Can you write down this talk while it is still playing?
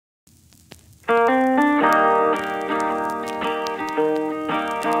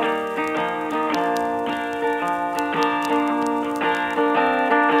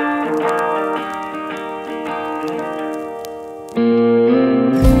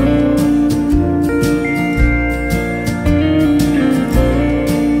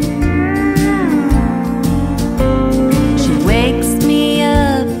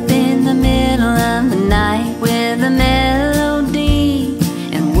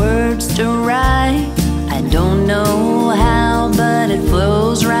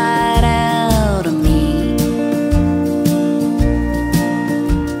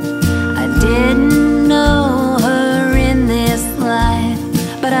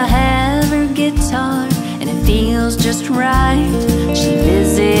feels just right. She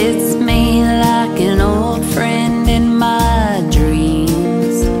visits me like an old friend in my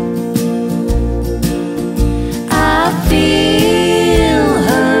dreams. I feel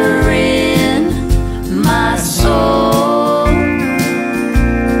her in my soul.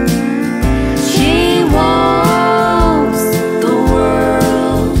 She wants the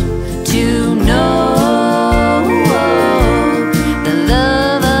world to know the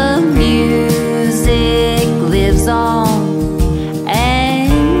love of music lives on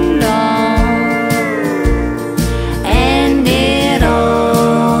and on, and it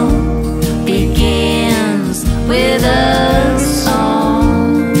all begins with a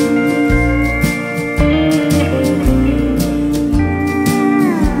song.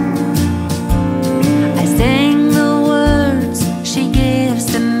 I sing the words she gives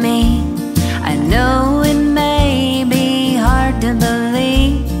to me. I know it may be hard to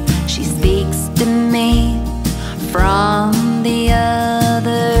believe. She speaks to me from the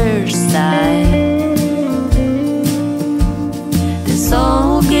other side. This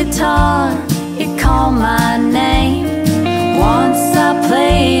old guitar, it called my name. Once I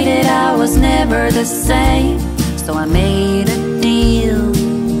played it, I was never the same. So I made a deal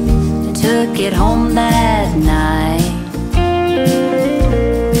and took it home that night.